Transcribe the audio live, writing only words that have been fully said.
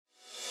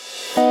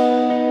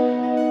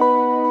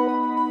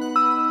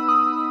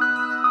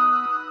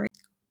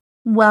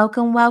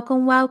Welcome,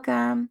 welcome,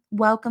 welcome.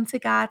 Welcome to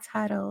God's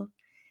Huddle.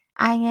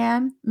 I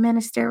am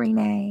Minister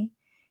Renee,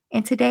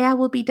 and today I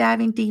will be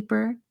diving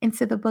deeper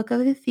into the book of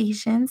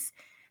Ephesians,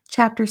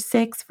 chapter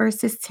 6,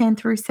 verses 10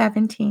 through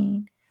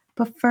 17.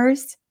 But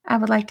first, I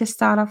would like to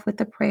start off with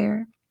a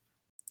prayer.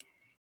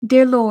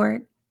 Dear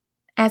Lord,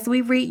 as we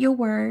read your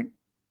word,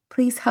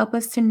 please help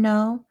us to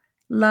know,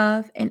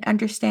 love, and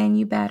understand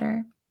you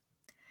better.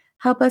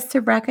 Help us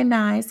to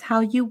recognize how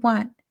you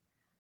want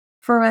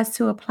for us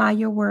to apply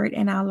your word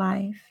in our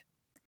life.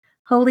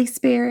 Holy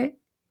Spirit,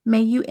 may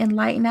you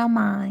enlighten our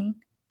mind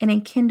and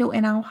enkindle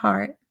in our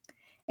heart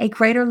a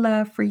greater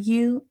love for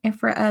you and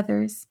for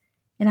others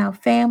in our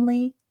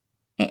family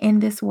and in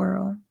this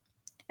world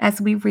as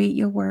we read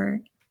your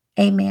word.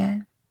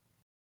 Amen.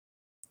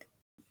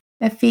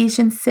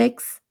 Ephesians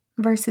 6,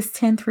 verses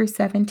 10 through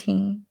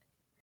 17.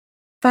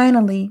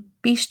 Finally,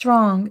 be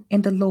strong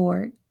in the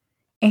Lord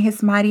and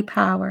his mighty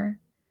power.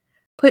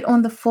 Put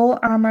on the full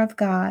armor of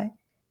God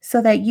so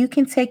that you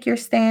can take your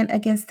stand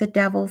against the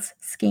devil's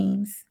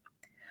schemes.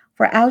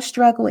 For our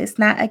struggle is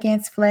not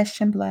against flesh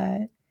and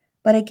blood,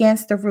 but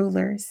against the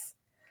rulers,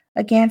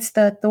 against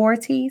the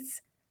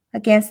authorities,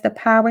 against the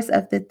powers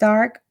of the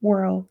dark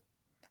world,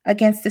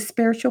 against the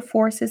spiritual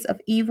forces of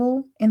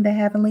evil in the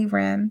heavenly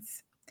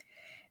realms.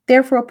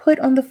 Therefore, put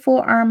on the full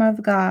armor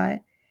of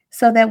God,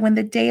 so that when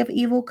the day of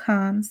evil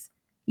comes,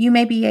 you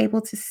may be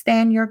able to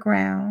stand your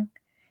ground.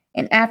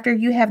 And after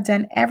you have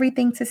done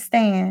everything to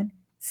stand,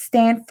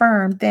 stand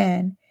firm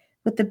then,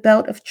 with the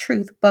belt of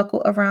truth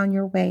buckled around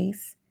your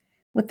waist,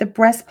 with the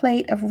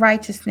breastplate of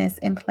righteousness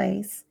in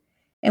place,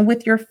 and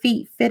with your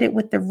feet fitted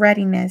with the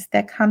readiness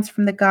that comes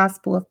from the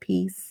gospel of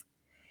peace.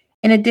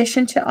 In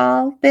addition to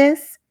all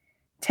this,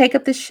 take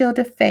up the shield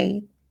of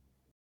faith,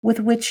 with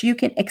which you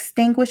can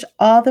extinguish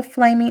all the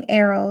flaming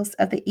arrows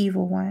of the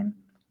evil one.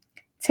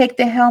 Take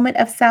the helmet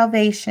of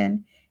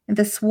salvation and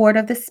the sword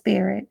of the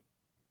Spirit,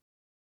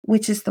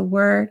 which is the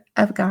word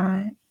of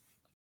God.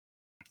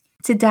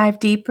 To dive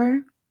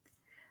deeper,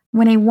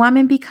 when a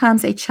woman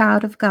becomes a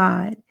child of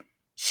God,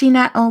 she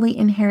not only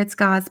inherits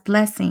God's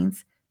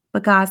blessings,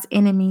 but God's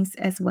enemies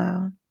as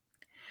well.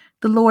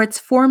 The Lord's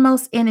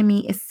foremost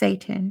enemy is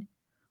Satan,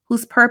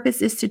 whose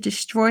purpose is to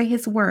destroy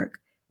his work,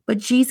 but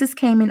Jesus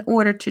came in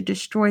order to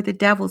destroy the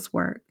devil's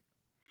work.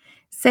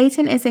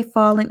 Satan is a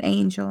fallen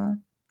angel,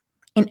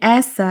 and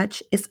as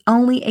such is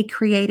only a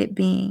created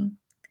being.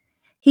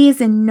 He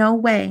is in no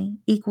way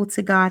equal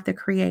to God the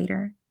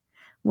Creator,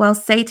 while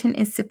Satan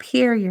is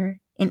superior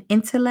in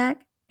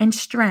intellect and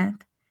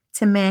strength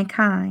to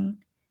mankind.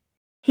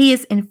 He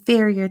is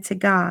inferior to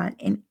God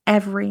in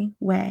every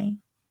way.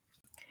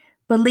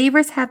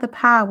 Believers have the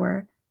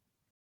power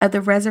of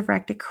the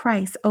resurrected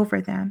Christ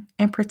over them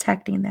and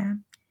protecting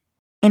them.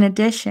 In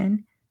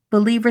addition,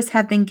 believers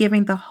have been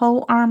given the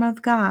whole armor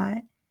of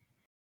God.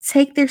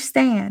 Take their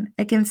stand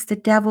against the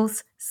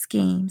devil's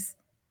schemes.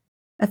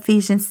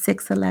 Ephesians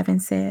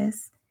 6:11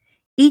 says,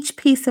 each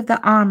piece of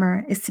the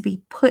armor is to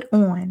be put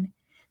on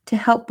to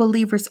help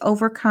believers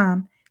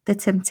overcome the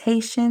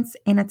temptations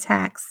and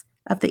attacks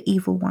of the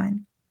evil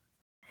one.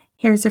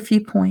 Here's a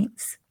few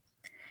points.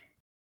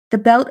 The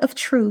belt of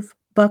truth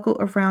buckled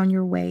around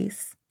your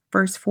waist,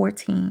 verse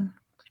 14.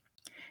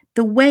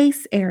 The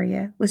waist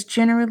area was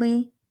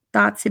generally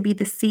thought to be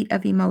the seat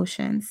of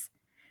emotions.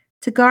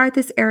 To guard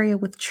this area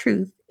with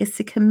truth is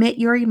to commit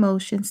your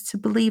emotions to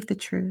believe the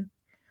truth.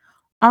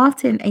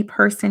 Often a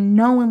person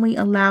knowingly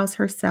allows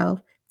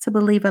herself to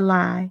believe a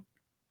lie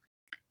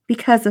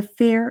because of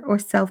fear or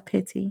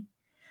self-pity.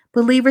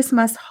 Believers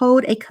must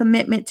hold a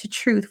commitment to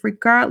truth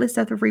regardless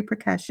of the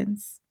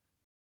repercussions.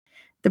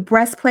 The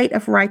breastplate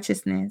of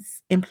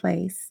righteousness in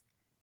place.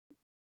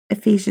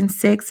 Ephesians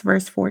 6,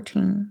 verse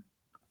 14.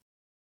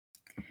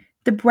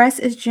 The breast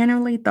is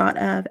generally thought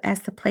of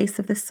as the place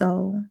of the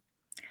soul.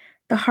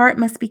 The heart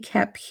must be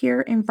kept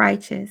pure and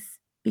righteous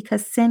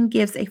because sin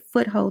gives a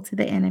foothold to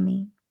the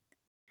enemy.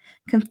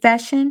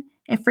 Confession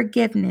and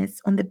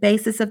forgiveness on the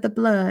basis of the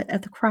blood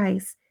of the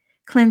Christ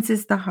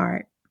cleanses the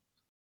heart.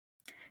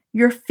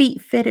 Your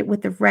feet fitted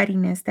with the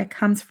readiness that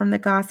comes from the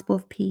gospel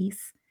of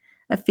peace.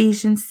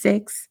 Ephesians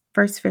 6,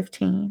 verse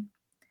 15.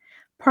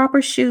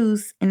 Proper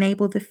shoes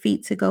enable the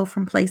feet to go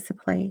from place to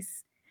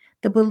place.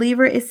 The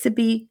believer is to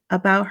be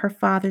about her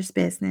Father's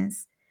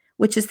business,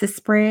 which is to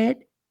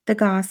spread the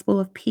gospel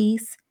of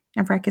peace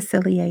and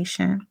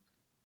reconciliation.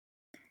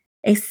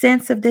 A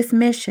sense of this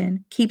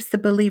mission keeps the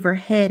believer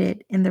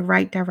headed in the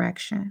right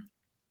direction.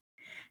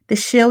 The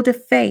shield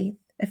of faith,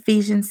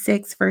 Ephesians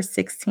 6, verse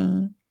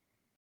 16.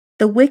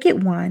 The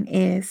wicked one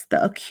is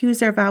the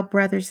accuser of our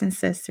brothers and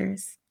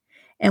sisters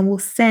and will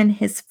send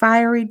his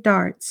fiery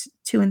darts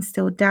to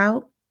instill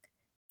doubt,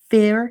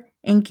 fear,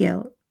 and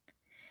guilt.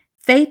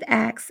 Faith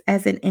acts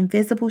as an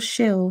invisible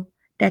shield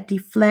that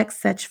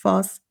deflects such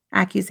false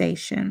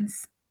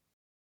accusations.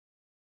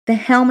 The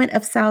helmet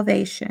of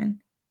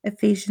salvation,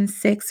 Ephesians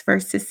 6,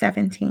 verses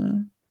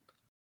 17.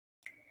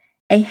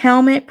 A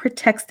helmet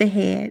protects the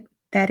head,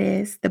 that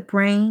is, the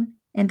brain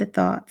and the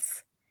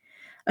thoughts.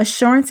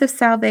 Assurance of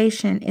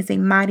salvation is a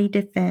mighty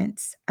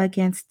defense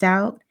against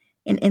doubt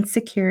and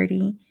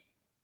insecurity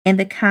and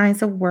the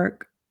kinds of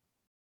work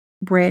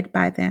bred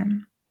by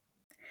them.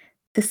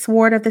 The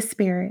sword of the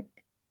Spirit,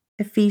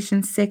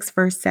 Ephesians 6,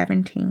 verse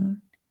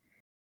 17.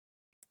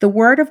 The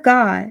word of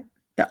God,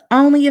 the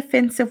only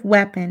offensive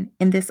weapon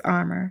in this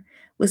armor,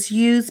 was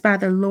used by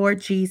the Lord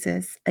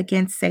Jesus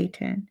against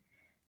Satan.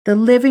 The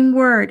living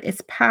word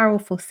is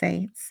powerful,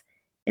 saints.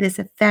 It is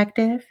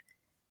effective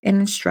and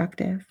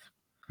instructive.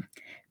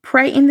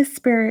 Pray in the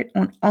Spirit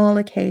on all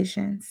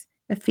occasions.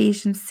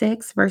 Ephesians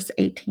 6, verse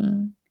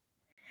 18.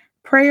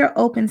 Prayer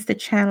opens the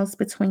channels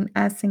between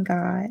us and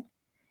God.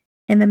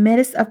 In the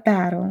midst of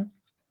battle,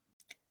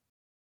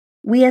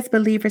 we as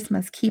believers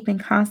must keep in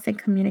constant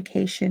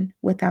communication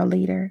with our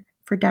leader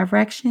for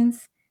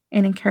directions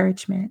and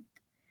encouragement.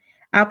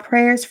 Our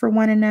prayers for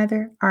one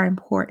another are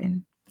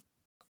important.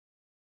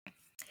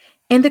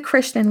 In the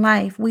Christian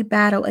life, we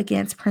battle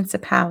against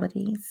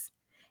principalities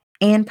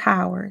and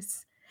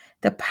powers,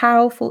 the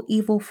powerful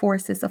evil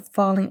forces of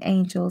fallen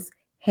angels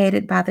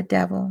headed by the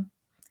devil,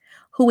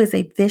 who is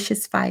a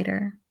vicious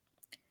fighter.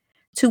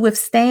 To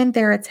withstand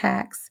their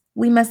attacks,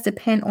 we must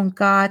depend on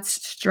God's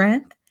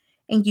strength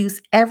and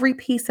use every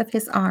piece of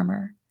his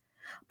armor.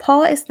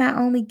 Paul is not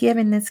only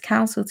giving this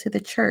counsel to the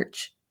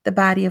church, the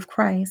body of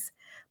Christ,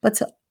 but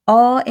to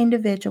all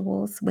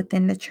individuals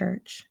within the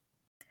church.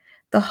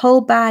 The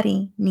whole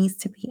body needs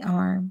to be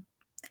armed.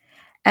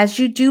 As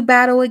you do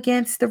battle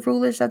against the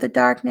rulers of the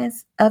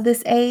darkness of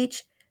this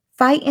age,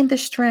 fight in the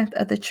strength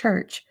of the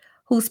church,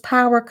 whose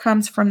power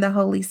comes from the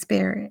Holy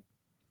Spirit.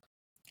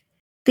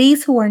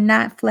 These who are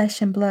not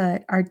flesh and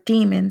blood are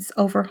demons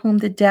over whom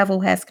the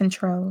devil has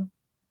control.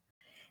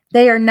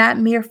 They are not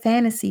mere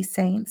fantasy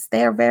saints,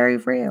 they are very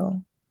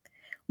real.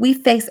 We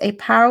face a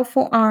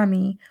powerful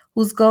army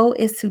whose goal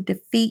is to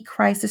defeat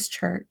Christ's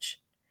church.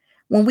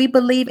 When we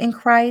believe in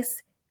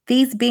Christ,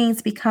 these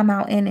beings become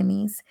our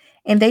enemies,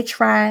 and they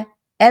try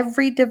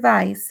every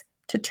device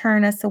to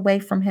turn us away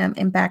from him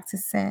and back to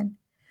sin.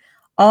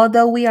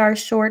 Although we are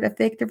assured of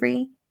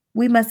victory,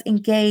 we must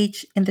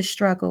engage in the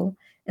struggle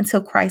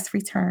until Christ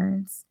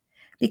returns,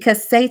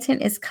 because Satan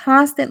is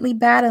constantly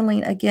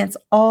battling against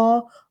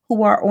all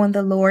who are on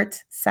the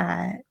Lord's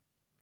side.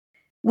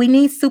 We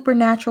need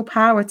supernatural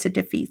power to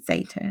defeat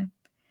Satan.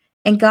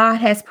 And God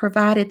has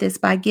provided this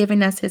by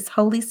giving us his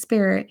Holy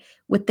Spirit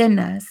within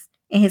us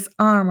and his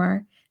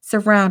armor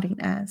surrounding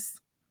us.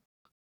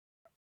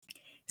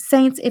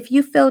 Saints, if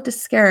you feel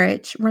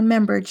discouraged,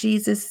 remember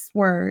Jesus'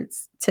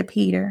 words to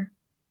Peter.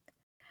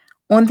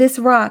 On this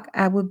rock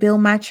I will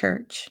build my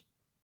church,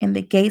 and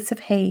the gates of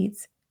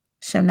Hades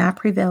shall not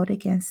prevail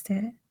against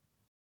it.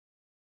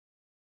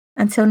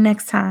 Until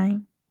next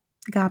time,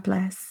 God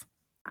bless.